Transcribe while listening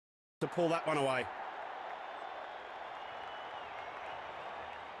to pull that one away.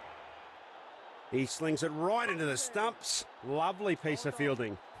 He slings it right into the stumps. Lovely piece of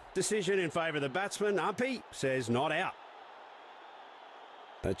fielding. Decision in favour of the batsman. Umpy says not out.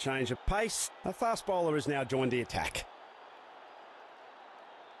 A change of pace. A fast bowler has now joined the attack.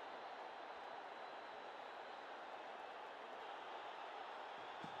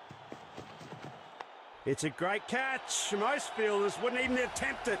 It's a great catch. Most fielders wouldn't even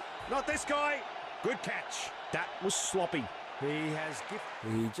attempt it. Not this guy. Good catch. That was sloppy.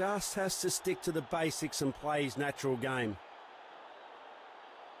 He just has to stick to the basics and play his natural game.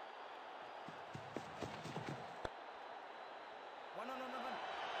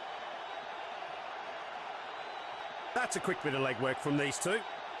 That's a quick bit of legwork from these two.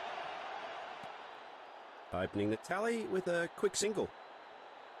 Opening the tally with a quick single.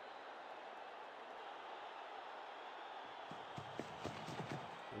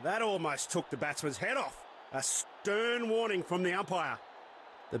 That almost took the batsman's head off. A stern warning from the umpire.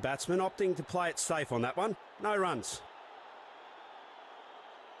 The batsman opting to play it safe on that one. No runs.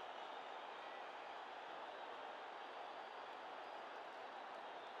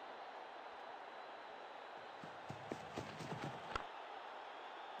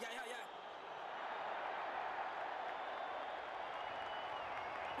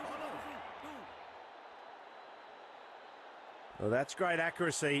 Well, that's great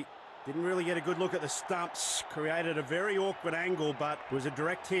accuracy. Didn't really get a good look at the stumps. Created a very awkward angle, but was a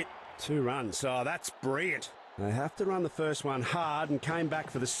direct hit. 2 runs. Oh, that's brilliant. They have to run the first one hard and came back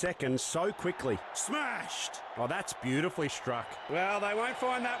for the second so quickly. Smashed! Oh, that's beautifully struck. Well, they won't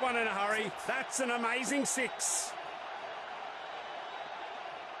find that one in a hurry. That's an amazing 6.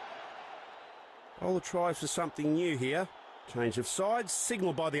 Bowler tries for something new here. Change of sides,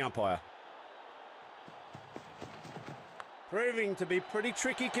 signalled by the umpire. Proving to be pretty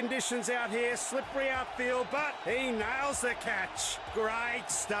tricky conditions out here. Slippery outfield, but he nails the catch. Great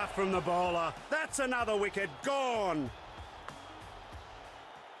stuff from the bowler. That's another wicket gone.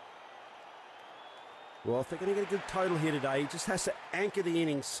 Well, if they're going to get a good total here today, he just has to anchor the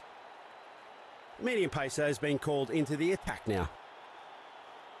innings. Medium pacer has been called into the attack now.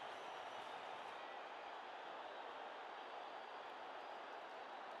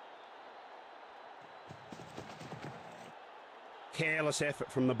 Careless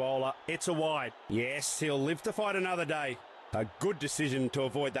effort from the bowler. It's a wide. Yes, he'll live to fight another day. A good decision to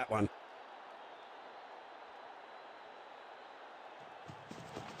avoid that one.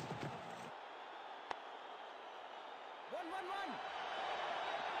 Run.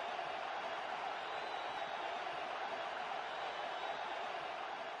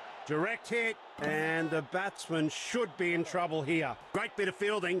 Direct hit, and the batsman should be in trouble here. Great bit of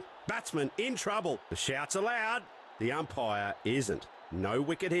fielding. Batsman in trouble. The shout's allowed. The umpire isn't. No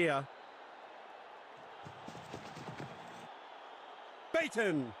wicket here.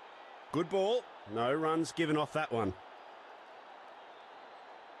 Beaten. Good ball. No runs given off that one.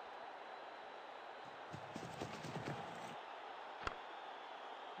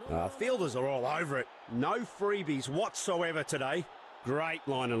 Fielders are all over it. No freebies whatsoever today. Great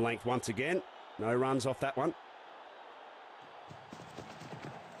line and length once again. No runs off that one.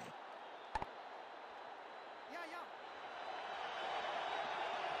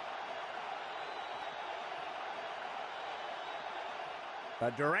 A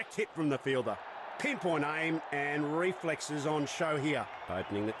direct hit from the fielder. Pinpoint aim and reflexes on show here.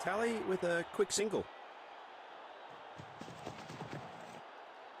 Opening the tally with a quick single.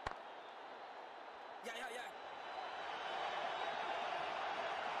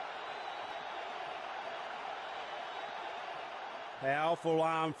 Powerful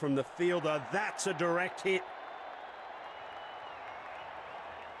arm from the fielder. That's a direct hit.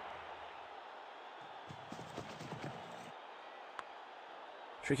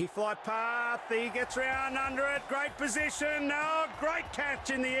 Tricky flight path, he gets round under it, great position, no, great catch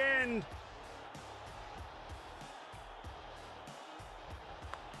in the end.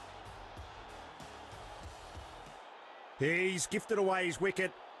 He's gifted away his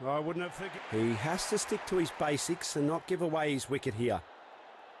wicket. I wouldn't have forget. He has to stick to his basics and not give away his wicket here.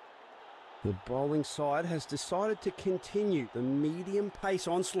 The bowling side has decided to continue the medium pace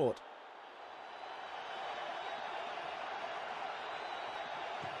onslaught.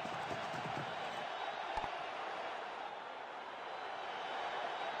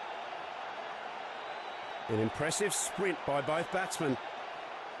 An impressive sprint by both batsmen.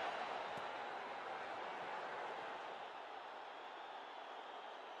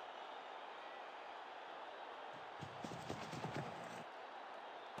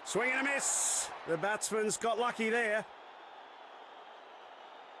 Swing and a miss. The batsman's got lucky there.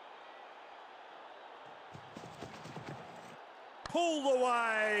 pulled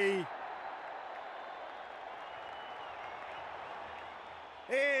away.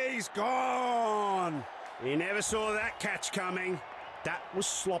 He's gone. He never saw that catch coming. That was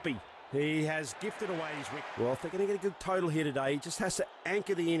sloppy. He has gifted away his wicket. Well, if they're going to get a good total here today, he just has to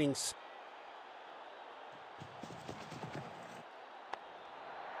anchor the innings.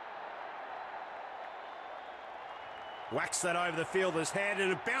 Whacks that over the fielder's head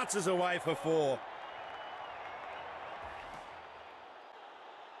and it bounces away for 4.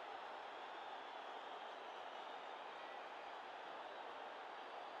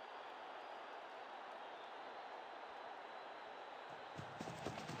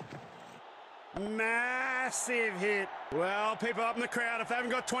 Massive hit. Well, people up in the crowd, if they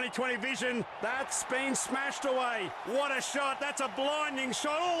haven't got 20/20 vision, that's been smashed away. What a shot. That's a blinding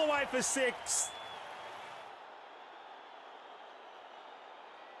shot all the way for 6.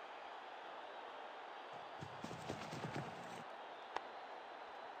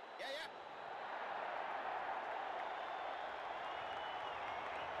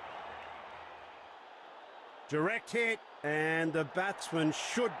 Direct hit, and the batsman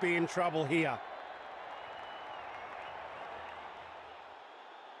should be in trouble here.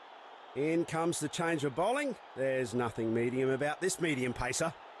 In comes the change of bowling. There's nothing medium about this medium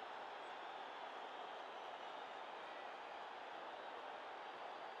pacer.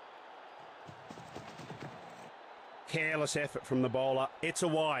 Careless effort from the bowler. It's a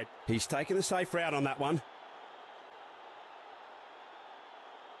wide. He's taken a safe route on that one.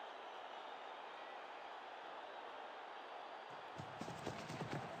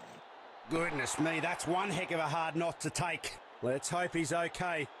 Goodness me, that's one heck of a hard knot to take. Let's hope he's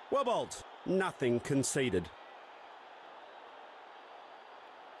okay. Well bowled. Nothing conceded.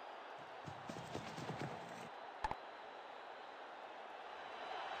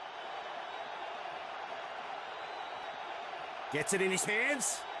 Gets it in his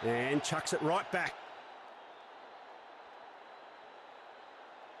hands and chucks it right back.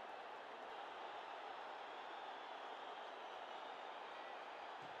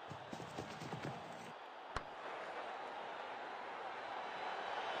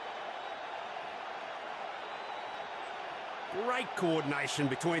 Great coordination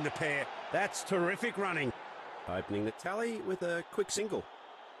between the pair. That's terrific running. Opening the tally with a quick single.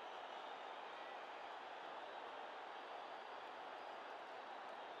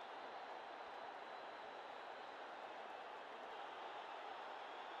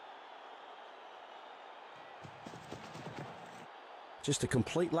 Just a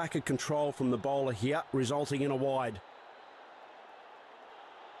complete lack of control from the bowler here, resulting in a wide.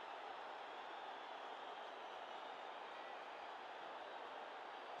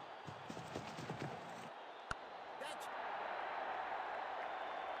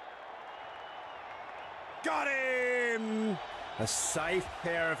 Got him! A safe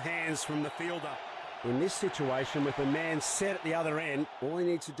pair of hands from the fielder. In this situation, with a man set at the other end, all he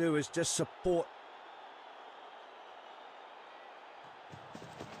needs to do is just support.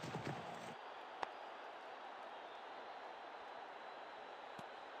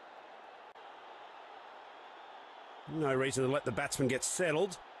 No reason to let the batsman get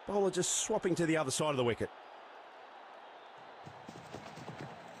settled. Bowler just swapping to the other side of the wicket.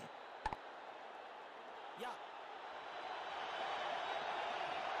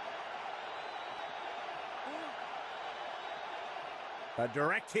 A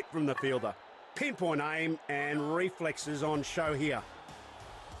direct hit from the fielder. Pinpoint aim and reflexes on show here.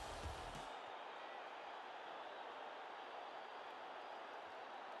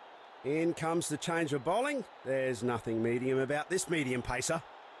 In comes the change of bowling. There's nothing medium about this medium pacer.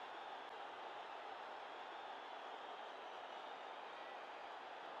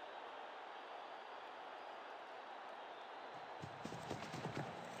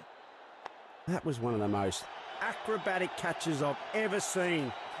 That was one of the most acrobatic catches I've ever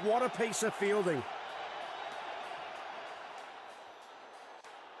seen. What a piece of fielding.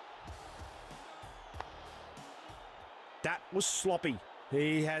 That was sloppy.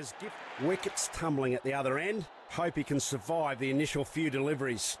 He has wickets tumbling at the other end. Hope he can survive the initial few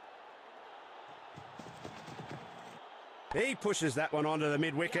deliveries. He pushes that one onto the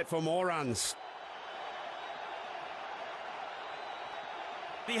mid-wicket for more runs.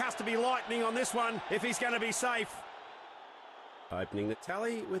 He has to be lightning on this one if he's going to be safe. Opening the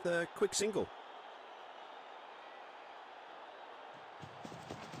tally with a quick single.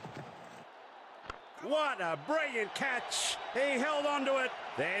 What a brilliant catch. He held on to it.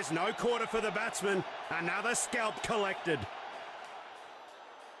 There's no quarter for the batsman. Another scalp collected.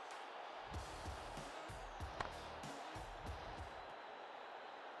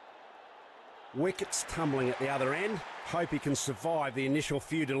 Wickets tumbling at the other end. Hope he can survive the initial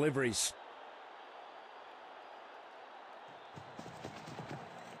few deliveries.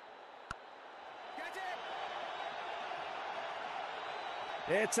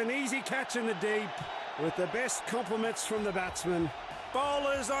 It's an easy catch in the deep, with the best compliments from the batsman.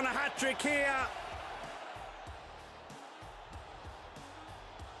 Bowlers on a hat-trick here.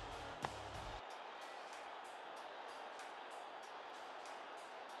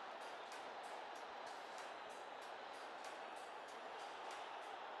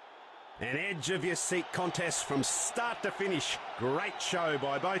 An edge-of-your-seat contest from start to finish. Great show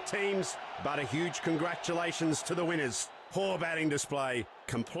by both teams, but a huge congratulations to the winners. Poor batting display,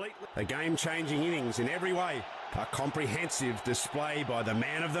 completely a game-changing innings in every way. A comprehensive display by the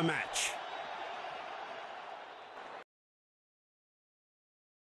man of the match.